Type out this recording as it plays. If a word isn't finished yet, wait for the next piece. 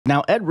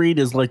Now, Ed Reed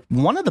is like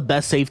one of the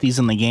best safeties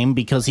in the game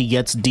because he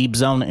gets deep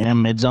zone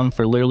and mid zone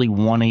for literally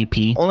 1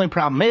 AP. Only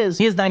problem is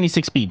he has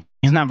 96 speed.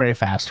 He's not very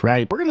fast,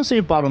 right? We're going to see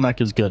if Bottleneck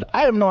is good.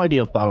 I have no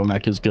idea if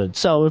Bottleneck is good.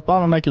 So if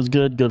Bottleneck is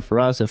good, good for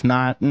us. If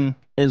not,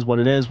 is what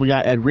it is. We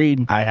got Ed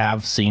Reed. I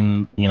have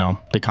seen, you know,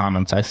 the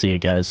comments. I see it,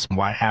 guys.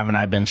 Why haven't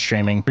I been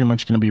streaming? Pretty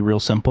much going to be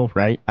real simple,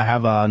 right? I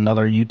have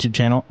another YouTube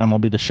channel,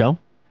 MLB The Show.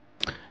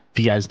 If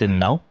you guys didn't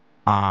know.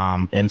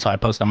 And so I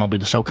post MLB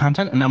The Show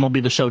content, and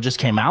MLB The Show just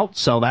came out,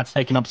 so that's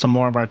taking up some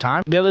more of our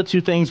time. The other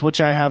two things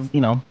which I have,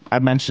 you know, I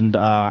mentioned,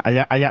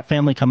 I got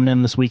family coming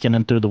in this weekend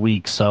and through the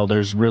week, so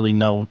there's really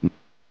no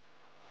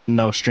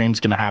streams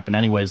gonna happen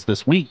anyways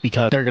this week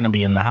because they're gonna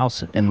be in the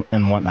house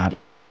and whatnot.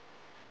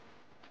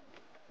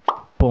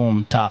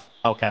 Boom, tough.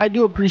 Okay, I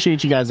do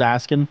appreciate you guys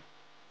asking.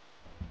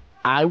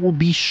 I will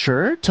be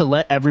sure to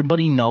let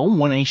everybody know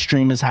when a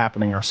stream is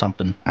happening or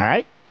something. All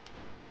right.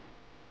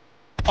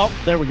 Oh,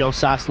 there we go.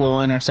 Sauce,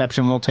 little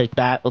interception. We'll take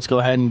that. Let's go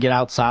ahead and get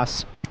out,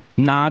 Sauce.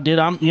 Nah, dude.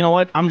 You know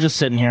what? I'm just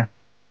sitting here.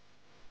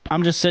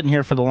 I'm just sitting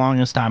here for the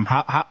longest time.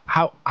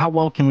 How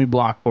well can we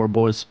block for,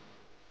 boys?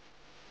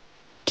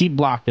 Keep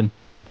blocking.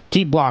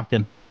 Keep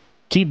blocking.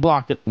 Keep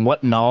blocking.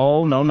 What?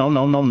 No.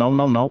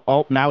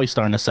 Oh, now he's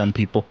starting to send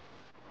people.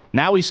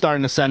 Now he's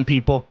starting to send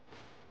people.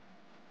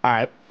 All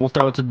right. We'll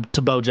throw it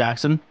to Bo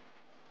Jackson.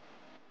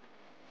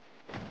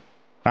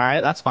 All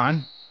right. That's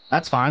fine.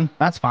 That's fine.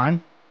 That's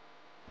fine.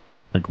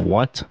 Like,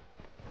 what?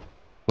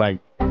 Like,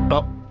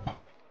 oh.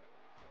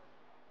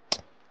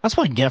 That's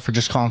what I get for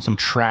just calling some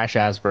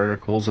trash-ass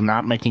verticals and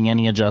not making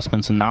any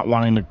adjustments and not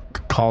wanting to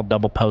call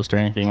double post or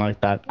anything like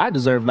that. I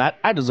deserve that.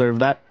 I deserve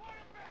that.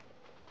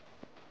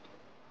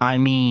 I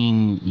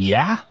mean,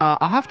 yeah.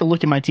 I'll have to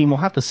look at my team. We'll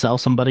have to sell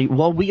somebody.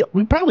 Well, we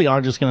probably are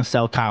just going to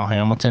sell Kyle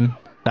Hamilton.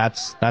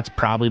 That's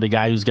probably the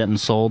guy who's getting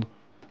sold,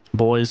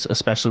 boys,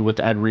 especially with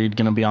Ed Reed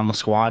going to be on the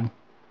squad.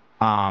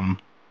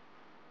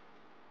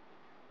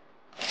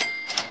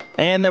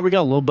 And there we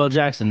go, little Bo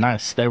Jackson.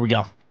 Nice. There we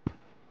go.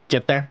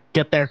 Get there.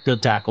 Get there.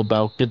 Good tackle,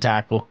 Bo. Good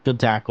tackle. Good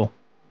tackle.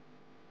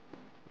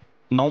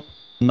 Nope.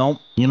 Nope.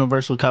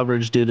 Universal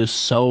coverage, dude, is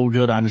so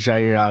good on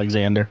Jair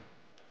Alexander.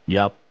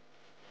 Yup.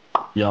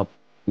 Yup.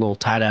 Little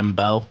tight end,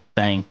 Bo.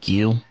 Thank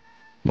you.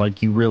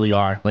 Like, you really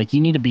are. Like,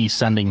 you need to be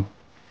sending...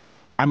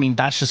 I mean,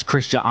 that's just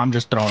Chris Jones. I'm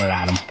just throwing it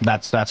at him.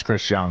 That's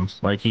Chris Jones.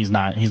 Like, he's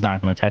not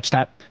going to catch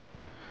that.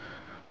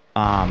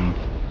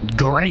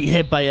 Great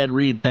hit by Ed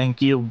Reed.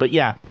 Thank you. But,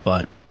 yeah.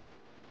 But...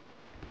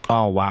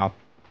 Oh, wow.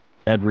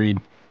 Ed Reed.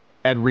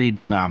 Ed Reed.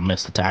 Nah,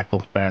 missed the tackle.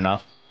 Fair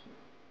enough.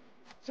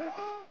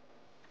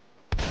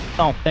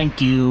 Oh,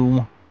 thank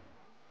you.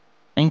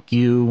 Thank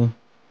you.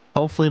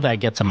 Hopefully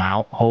that gets him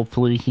out.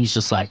 Hopefully he's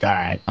just like, all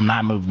right, I'm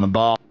not moving the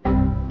ball.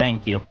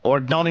 Thank you. Or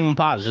don't even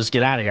pause. Just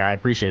get out of here. I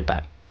appreciate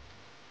that.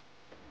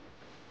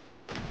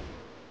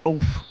 Oh,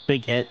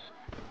 big hit.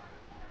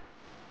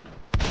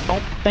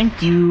 Oh,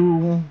 thank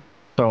you.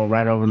 Throw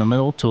right over the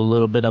middle to a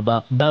little bit of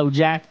a Bo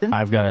Jackson.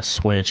 I've got to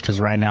switch because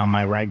right now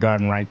my right guard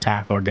and right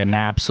tackle are getting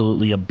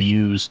absolutely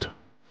abused.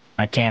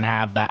 I can't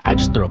have that. I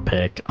just threw a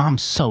pick. I'm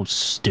so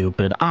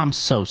stupid. I'm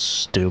so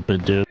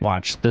stupid, dude.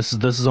 Watch. This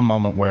is a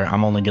moment where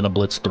I'm only gonna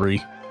blitz 3,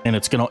 and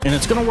it's gonna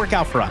work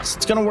out for us.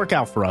 It's gonna work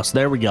out for us.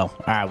 There we go.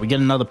 All right, we get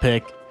another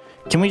pick.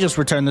 Can we just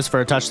return this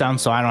for a touchdown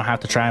so I don't have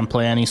to try and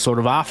play any sort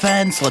of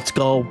offense? Let's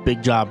go.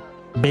 Big job.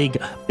 Big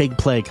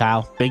play,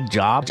 Kyle. Big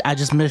job. I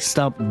just mixed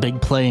up big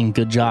play and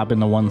good job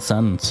into one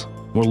sentence.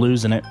 We're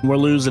losing it. We're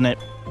losing it.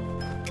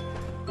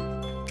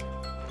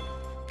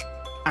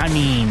 I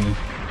mean,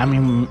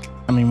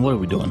 what are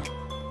we doing?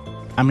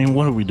 I mean,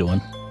 what are we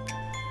doing?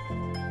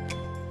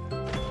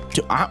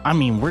 Dude, what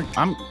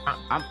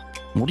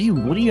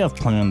do you have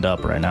planned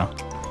up right now?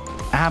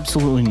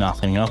 Absolutely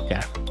nothing. Okay.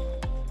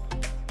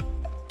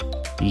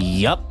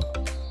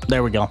 Yup.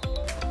 There we go.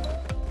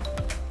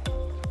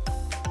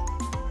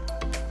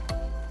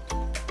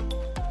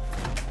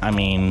 I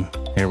mean,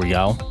 here we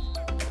go.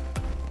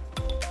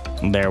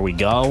 There we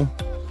go.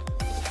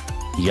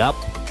 Yup.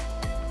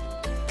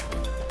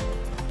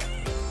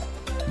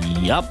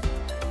 Yup.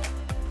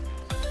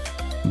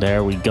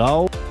 There we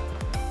go.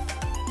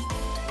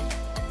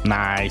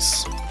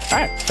 Nice. All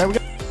right, there we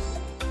go.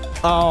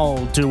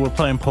 Oh, dude, we're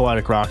playing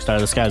Poetic Rockstar.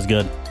 This guy's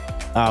good.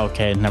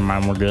 Okay, never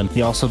mind, we're good.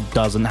 He also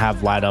doesn't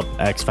have light up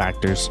X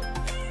factors.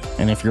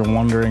 And if you're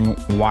wondering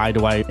why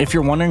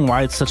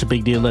it's such a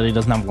big deal that he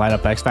doesn't have light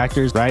up X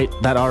factors, right?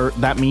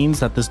 That means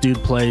that this dude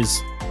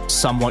plays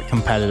somewhat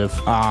competitive,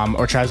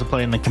 or tries to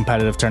play in the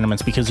competitive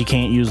tournaments because he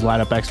can't use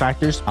light up X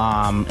factors.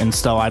 And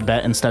so I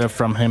bet instead of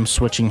from him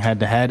switching head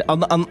to head,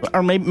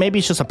 or maybe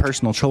it's just a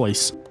personal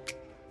choice.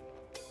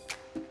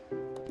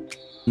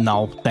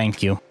 No,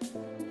 thank you.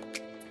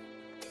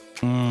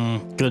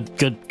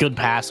 Good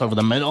pass over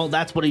the middle.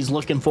 That's what he's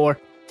looking for.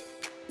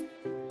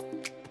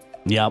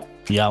 Yep.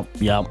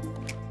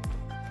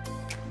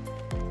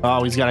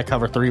 Oh, he's got a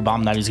cover 3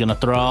 bomb that he's gonna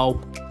throw,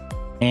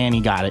 and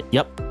he got it.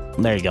 Yep,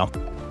 there you go.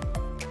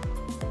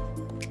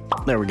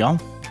 There we go.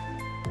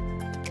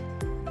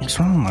 He's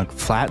running like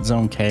flat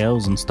zone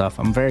KOs and stuff.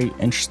 I'm very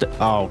interested.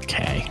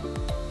 Okay.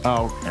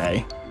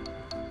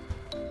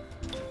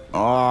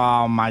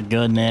 Oh my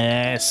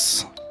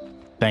goodness.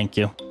 Thank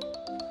you.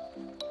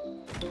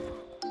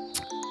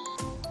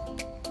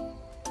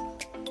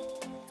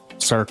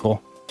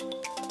 Circle.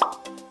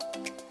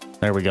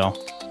 There we go.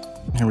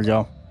 Here we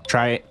go.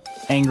 Try it.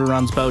 Anger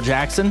runs Bo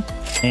Jackson,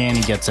 and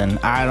he gets in.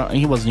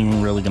 He wasn't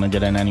even really gonna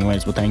get in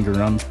anyways with anger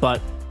runs,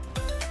 but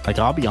like,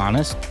 I'll be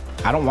honest,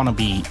 I don't want to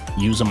be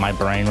using my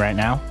brain right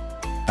now.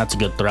 That's a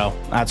good throw.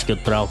 That's a good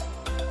throw.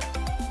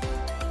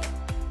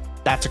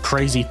 That's a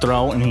crazy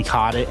throw, and he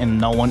caught it, and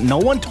no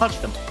one touched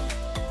him.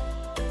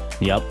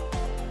 Yep.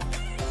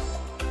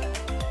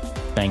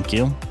 Thank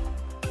you.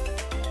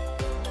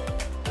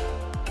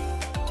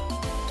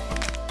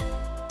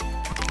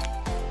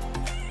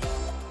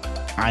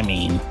 I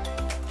mean,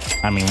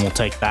 we'll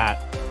take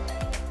that.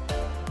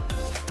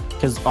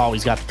 Because, oh,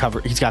 he's got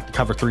the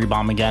cover 3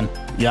 bomb again.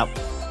 Yep.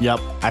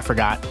 I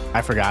forgot.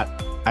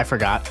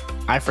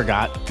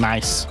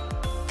 Nice.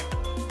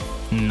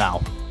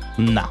 No.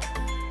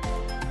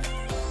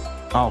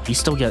 Oh, he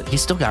still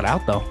got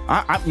out though.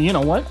 You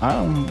know what? I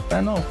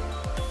don't know.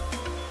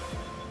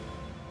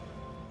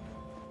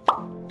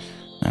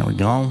 There we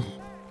go.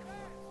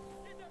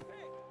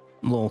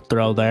 Little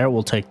throw there.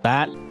 We'll take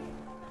that.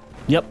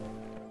 Yep.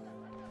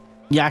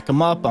 Yak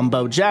him up on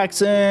Bo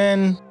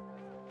Jackson.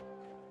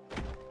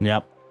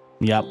 Yep.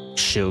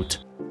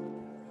 Shoot.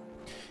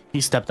 He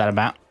stepped out of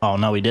bounds. Oh,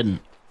 no, he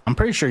didn't. I'm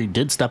pretty sure he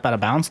did step out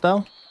of bounds,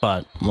 though.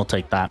 But we'll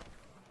take that.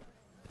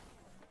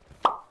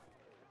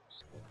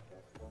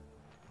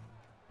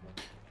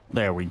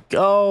 There we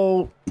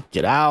go.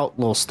 Get out.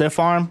 Little stiff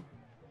arm.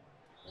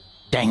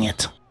 Dang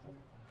it.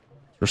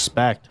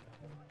 Respect.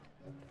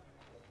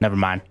 Never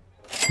mind.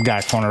 We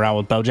got a corner out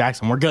with Bo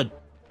Jackson. We're good.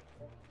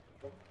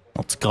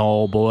 Let's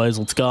go, boys.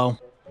 Let's go.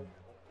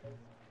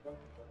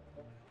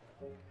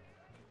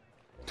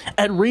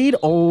 Ed Reed.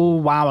 Oh,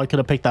 wow. I could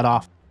have picked that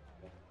off.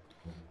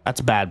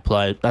 That's bad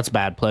play. That's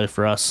bad play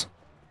for us.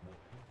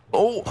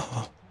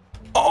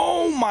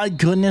 Oh my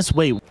goodness.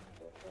 Wait.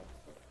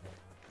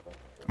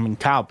 I mean,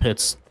 Kyle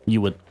Pitts,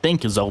 you would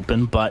think is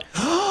open, but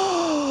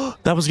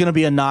that was going to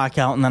be a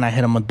knockout, and then I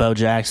hit him with Bo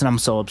Jackson. I'm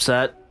so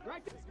upset.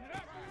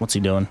 What's he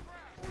doing?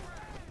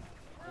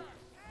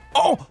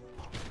 Oh,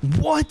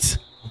 what?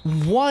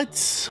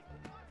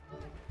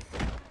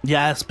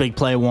 Yes, big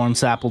play, Warren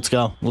Sapp.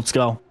 Let's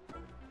go.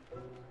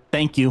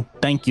 Thank you.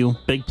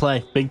 Big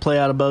play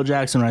out of Bo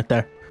Jackson right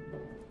there.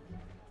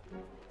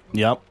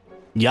 Yep.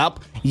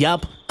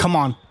 Come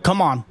on.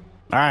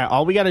 All right,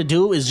 all we got to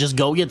do is just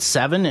go get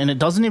 7, and it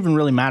doesn't even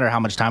really matter how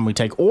much time we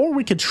take. Or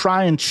we could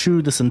try and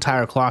chew this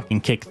entire clock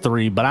and kick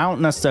 3, but I don't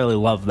necessarily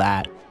love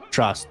that.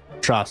 Trust.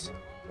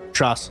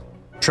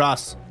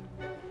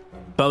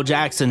 Bo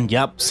Jackson,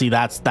 yep. See,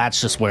 that's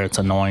just where it's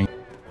annoying.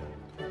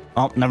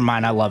 Oh, never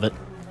mind. I love it.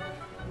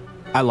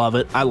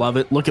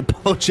 Look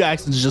at Bo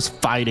Jackson's just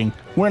fighting.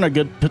 We're in a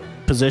good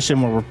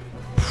position where we're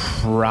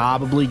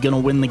probably going to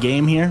win the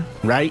game here,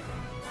 right?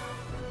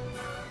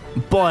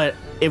 But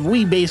if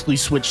we basically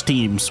switch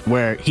teams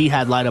where he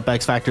had light up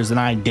X factors and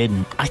I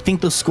didn't, I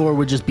think the score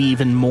would just be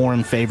even more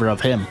in favor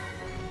of him.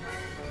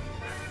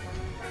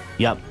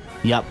 Yep.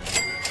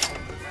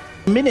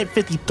 Minute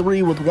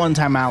 53 with 1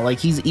 timeout. Like,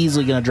 he's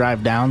easily going to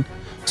drive down.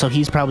 So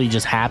he's probably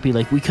just happy.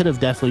 Like, we could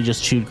have definitely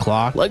just chewed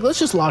clock. Like, let's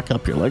just lock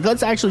up here. Like,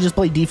 let's actually just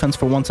play defense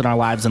for once in our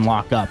lives and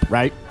lock up,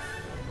 right?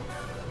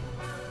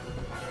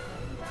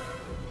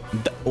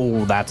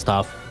 Oh, that's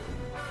tough.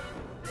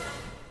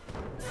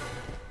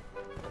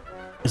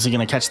 Is he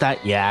going to catch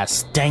that?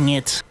 Yes. Dang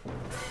it.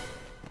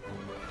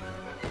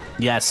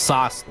 Yes,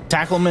 Sauce.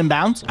 Tackle him in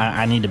bounds?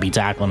 I need to be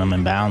tackling him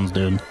in bounds,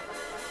 dude.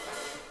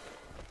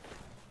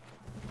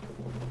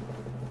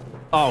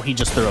 Oh, he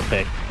just threw a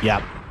pick.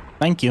 Yep.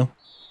 Thank you.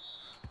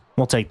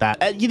 We'll take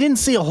that. You didn't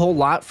see a whole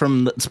lot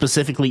from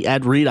specifically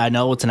Ed Reed. I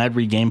know it's an Ed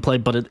Reed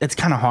gameplay, but it's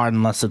kind of hard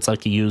unless it's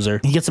like a user.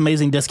 He gets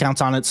amazing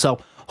discounts on it. So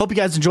hope you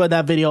guys enjoyed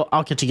that video.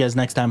 I'll catch you guys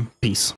next time. Peace.